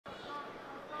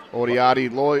Odiati,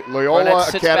 Loyola Barnett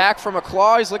sits Academy. back from a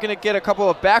claw. He's looking to get a couple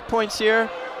of back points here.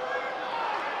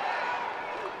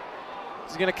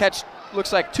 He's going to catch,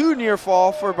 looks like 2 near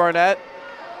fall for Barnett.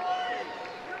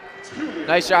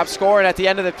 Nice job scoring at the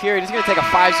end of the period. He's going to take a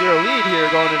 5-0 lead here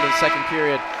going into the second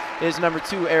period. Is number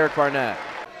 2, Eric Barnett.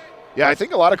 Yeah, I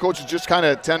think a lot of coaches just kind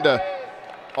of tend to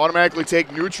automatically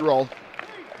take neutral,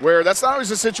 where that's not always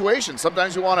the situation.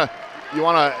 Sometimes you want to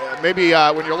maybe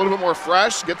when you're a little bit more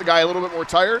fresh, get the guy a little bit more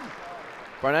tired.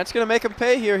 Barnett's going to make him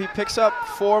pay here. He picks up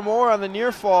 4 more on the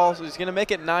near fall, so he's going to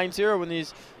make it 9-0 when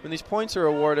these points are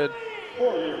awarded.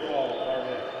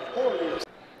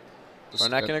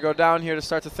 Barnett going to go down here to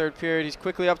start the third period. He's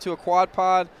quickly up to a quad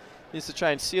pod. Needs to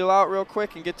try and seal out real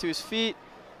quick and get to his feet.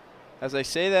 As I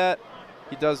say that,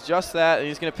 he does just that, and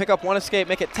he's going to pick up 1 escape,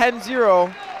 make it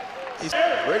 10-0.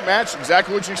 Great match,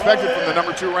 exactly what you expected from the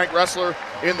number 2 ranked wrestler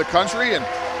in the country, and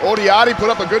Odiati put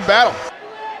up a good battle.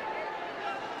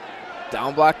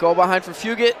 Down block go behind for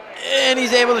Fugit, and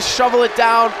he's able to shovel it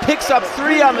down, picks up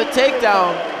 3 on the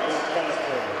takedown.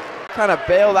 Kind of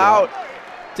bailed out,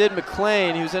 did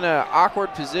McLean. He was in an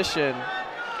awkward position.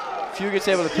 Fugit's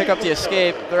able to pick up the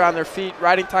escape. They're on their feet.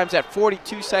 Riding time's at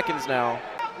 42 seconds now.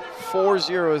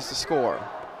 4-0 is the score.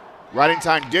 Riding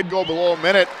time did go below a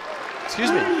minute.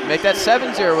 Excuse me, make that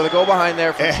 7-0 with a go behind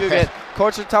there from Fugit.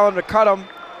 Coach will tell him to cut him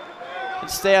and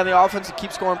stay on the offense and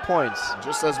keep scoring points.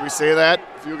 Just as we say that,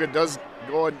 Fugit does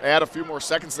go and add a few more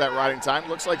seconds to that riding time.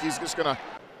 Looks like he's just going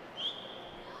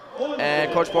to.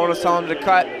 And Coach Bono's telling him to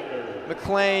cut.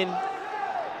 McLean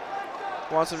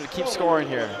wants him to keep scoring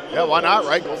here. Yeah, why not,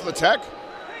 right? Go for the tech.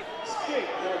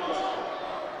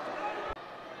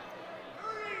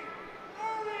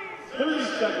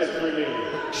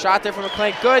 Shot there from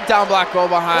McLean. Good down block go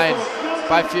behind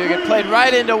by Fugit. Played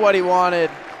right into what he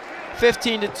wanted.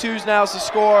 15-2 now is the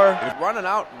score. Running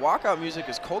out, walkout music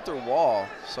is Coulter Wall.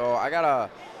 So I gotta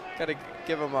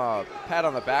give him a pat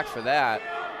on the back for that.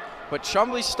 But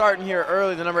Chumbley's starting here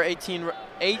early. The number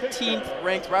 18th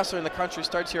ranked wrestler in the country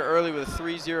starts here early with a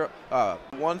 3-0.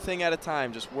 One thing at a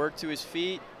time. Just work to his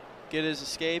feet, get his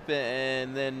escape,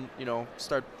 and then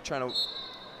start trying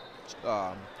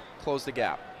to close the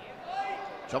gap.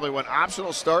 Chumbley went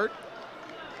optional start.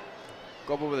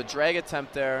 Goebel with a drag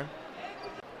attempt there.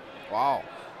 Wow.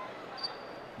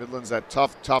 Midland's that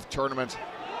tough tournament.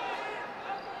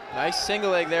 Nice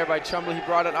single leg there by Chumbley. He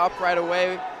brought it up right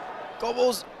away.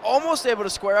 Goebel's almost able to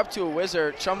square up to a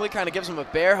whizzer. Chumbley kind of gives him a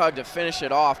bear hug to finish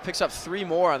it off. Picks up 3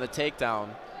 more on the takedown.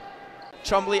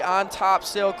 Chumbley on top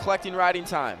still, collecting riding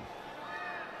time.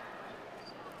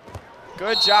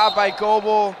 Good job by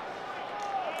Goebel.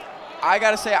 I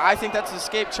gotta say, I think that's an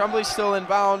escape. Chumbley's still in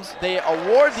bounds. They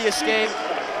award the escape,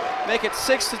 make it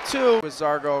 6-2 with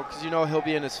Zargo, because he'll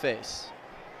be in his face.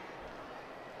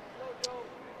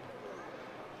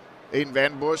 Aiden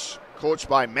Vandenbush, coached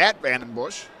by Matt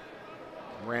Vandenbush.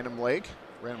 Random Lake.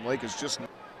 Random Lake is just.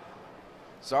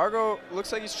 Zargo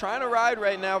looks like he's trying to ride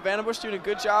right now. Vandenbush doing a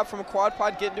good job from a quad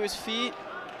pod, getting to his feet.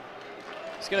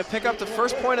 He's gonna pick up the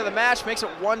first point of the match, makes it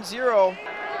 1-0.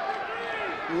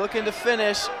 Looking to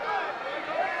finish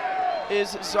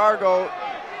is Zargo.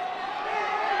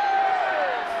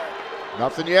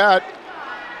 Nothing yet.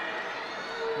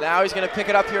 Now he's going to pick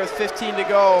it up here with 15 to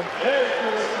go.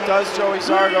 Does Joey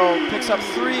Zargo. Picks up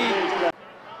 3.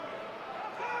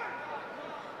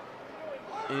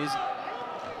 He's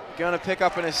going to pick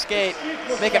up an escape.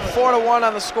 Make it 4-1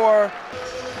 on the score.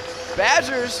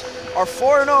 Badgers are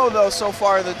 4-0 though so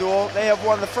far in the duel. They have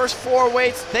won the first 4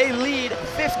 weights. They lead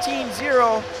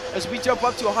 15-0 as we jump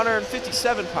up to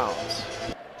 157 pounds.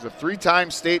 He's a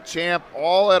 3-time state champ,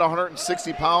 all at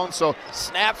 160 pounds. So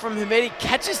snap from Hamidi,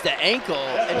 catches the ankle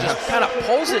and just kind of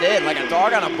pulls it in like a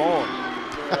dog on a bone.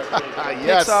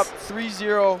 Yes. Picks up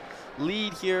 3-0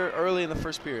 lead here early in the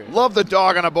first period. Love the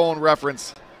dog on a bone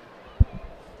reference.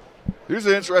 Here's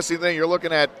an interesting thing. You're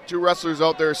looking at 2 wrestlers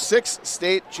out there, 6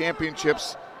 state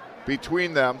championships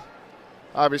between them.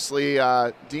 Obviously,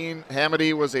 Dean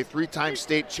Hamidi was a 3-time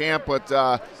state champ, but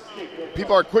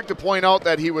people are quick to point out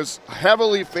that he was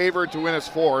heavily favored to win his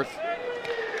 4th.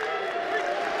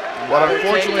 But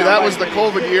unfortunately, that was the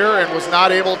COVID year and was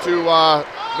not able to,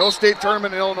 no state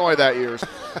tournament in Illinois that year.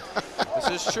 This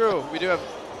is true. We do have,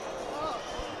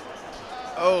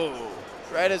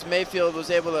 right as Mayfield was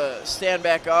able to stand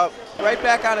back up, right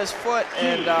back on his foot,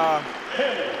 and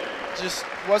just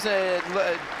wasn't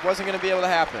going to be able to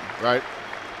happen. Right.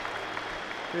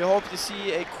 We hope to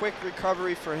see a quick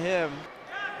recovery for him.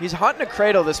 He's hunting a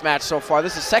cradle this match so far.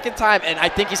 This is the 2nd time, and I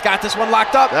think he's got this one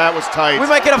locked up. That was tight. We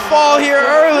might get a fall here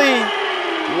early.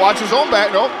 Watch his own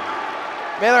back. Nope.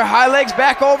 Mailer high legs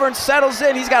back over and settles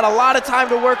in. He's got a lot of time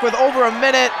to work with, over a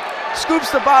minute. Scoops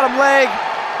the bottom leg.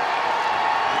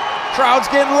 Crowd's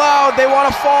getting loud. They want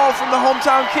to fall from the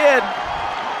hometown kid.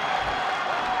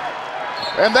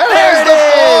 And there's the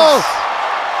fall.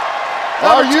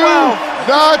 Are you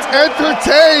not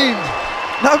entertained?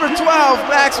 Number 12,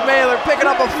 Max Mailer, picking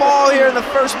up a fall here in the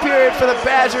first period for the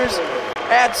Badgers.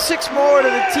 Add 6 more to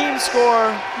the team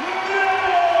score.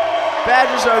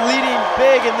 Badgers are leading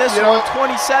big in this one,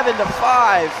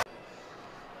 27-5.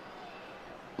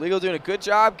 Legal doing a good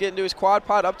job getting to his quad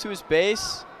pot, up to his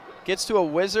base. Gets to a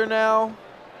whizzer now.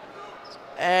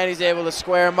 And he's able to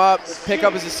square him up, pick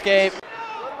up his escape.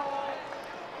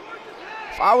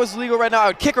 If I was Legal right now, I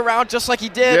would kick around just like he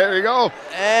did. There you go.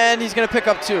 And he's going to pick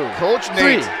up 2. Coach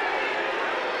Nate. 3.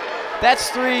 That's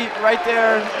 3 right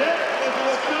there.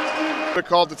 Would have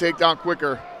called the takedown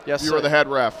quicker. Yes, you sir. were the head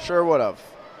ref. Sure would have.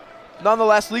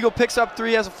 Nonetheless, Legal picks up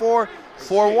 3, has a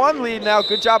 4-1 lead now.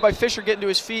 Good job by Fisher getting to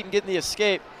his feet and getting the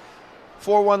escape.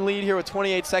 4-1 lead here with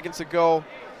 28 seconds to go.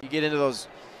 You get into those,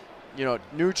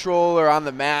 neutral or on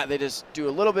the mat, they just do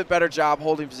a little bit better job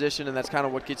holding position, and that's kind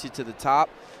of what gets you to the top.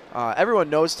 Everyone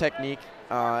knows technique,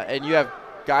 and you have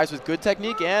guys with good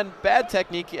technique and bad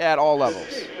technique at all levels.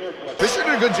 Fisher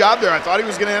did a good job there. I thought he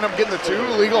was going to end up getting the 2.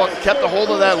 Legal kept a hold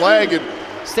of that leg and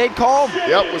stayed calm.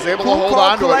 Yep, was able cool, to hold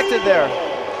on to it. Collected there.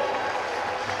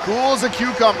 Cool as a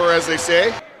cucumber, as they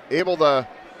say. Able to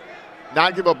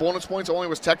not give up bonus points. Only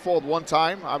was tech fouled 1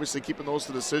 time. Obviously, keeping those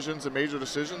to decisions and major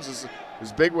decisions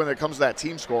is big when it comes to that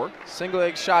team score. Single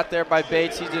leg shot there by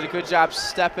Bates. He did a good job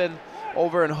stepping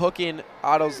over and hooking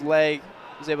Otto's leg.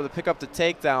 Was able to pick up the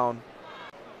takedown.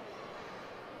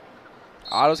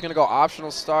 Otto's going to go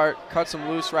optional start. Cuts him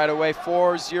loose right away.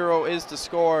 4-0 is the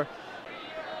score.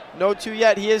 No 2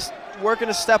 yet. He is working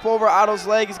to step over Otto's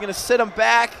leg. He's going to sit him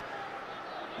back.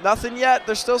 Nothing yet.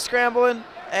 They're still scrambling.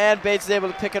 And Bates is able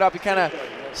to pick it up. He kind of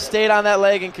stayed on that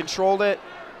leg and controlled it.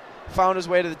 Found his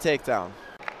way to the takedown.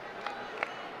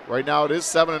 Right now it is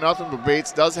 7-0, but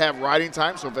Bates does have riding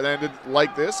time, so if it ended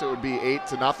like this, it would be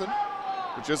 8-0,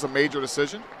 which is a major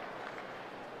decision.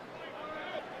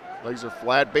 Legs are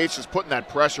flat. Bates just putting that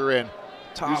pressure in,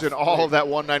 using all of that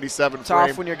 197 tough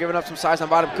frame. When you're giving up some size on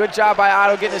bottom. Good job by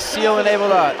Otto getting his seal and able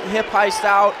to hip heist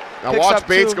out. Now watch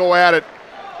Bates go at it.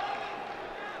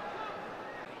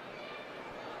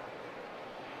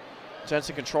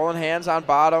 Jensen controlling hands on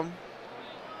bottom.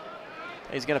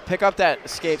 He's going to pick up that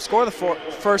escape, score the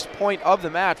first point of the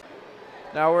match.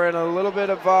 Now we're in a little bit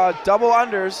of double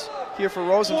unders here for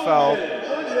Rosenfeld.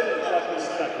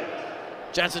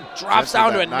 Jensen drops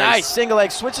down to a nice single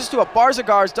leg, switches to a Barza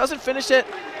guards, doesn't finish it,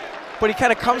 but he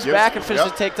kind of comes back and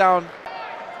finishes the takedown.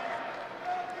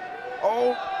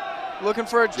 Oh, looking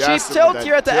for a cheap tilt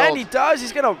here at the end. He does.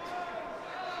 He's going to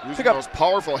pick up those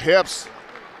powerful hips.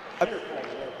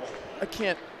 I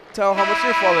can't tell how much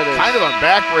near fall it is. Kind of a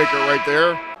backbreaker right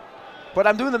there. But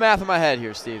I'm doing the math in my head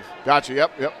here, Steve. Gotcha,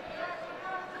 yep.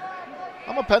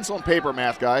 I'm a pencil and paper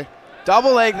math guy.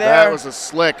 Double leg there. That was a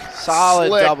solid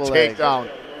double leg takedown.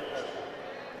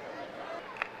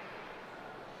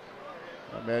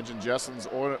 I imagine Jessen's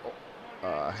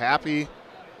happy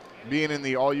being in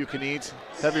the all-you-can-eat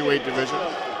heavyweight division.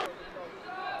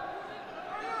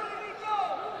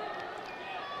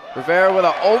 Rivera with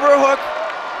an overhook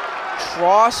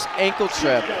cross ankle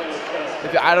trip.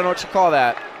 I don't know what you call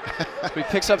that. But he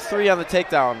picks up 3 on the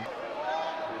takedown.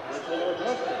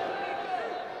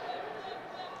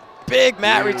 Big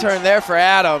mat return there for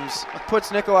Adams.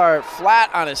 Puts Nicolar flat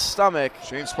on his stomach.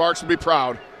 Shane Sparks would be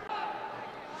proud.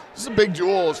 This is a big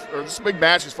duel, or this is a big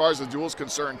match as far as the duel is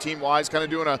concerned, team-wise. Kind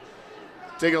of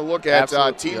taking a look at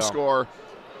team score.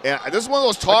 And this is one of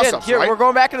those toss-ups, here, right? We're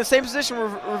going back in the same position.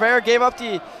 Rivera gave up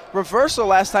the reversal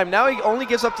last time. Now he only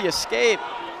gives up the escape.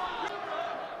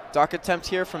 Duck attempt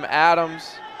here from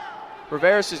Adams.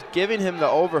 Rivera's just giving him the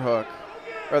overhook,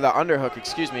 or the underhook,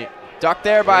 excuse me. Duck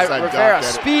there by Rivera.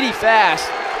 Speedy fast.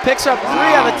 Picks up 3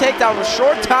 on the takedown with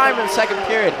short time in the second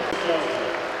period.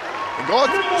 And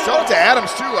shout out to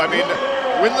Adams, too. I mean,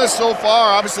 winless so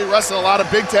far, obviously wrestling a lot of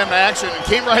Big Ten action, and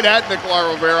came right at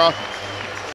Nicolar Rivera.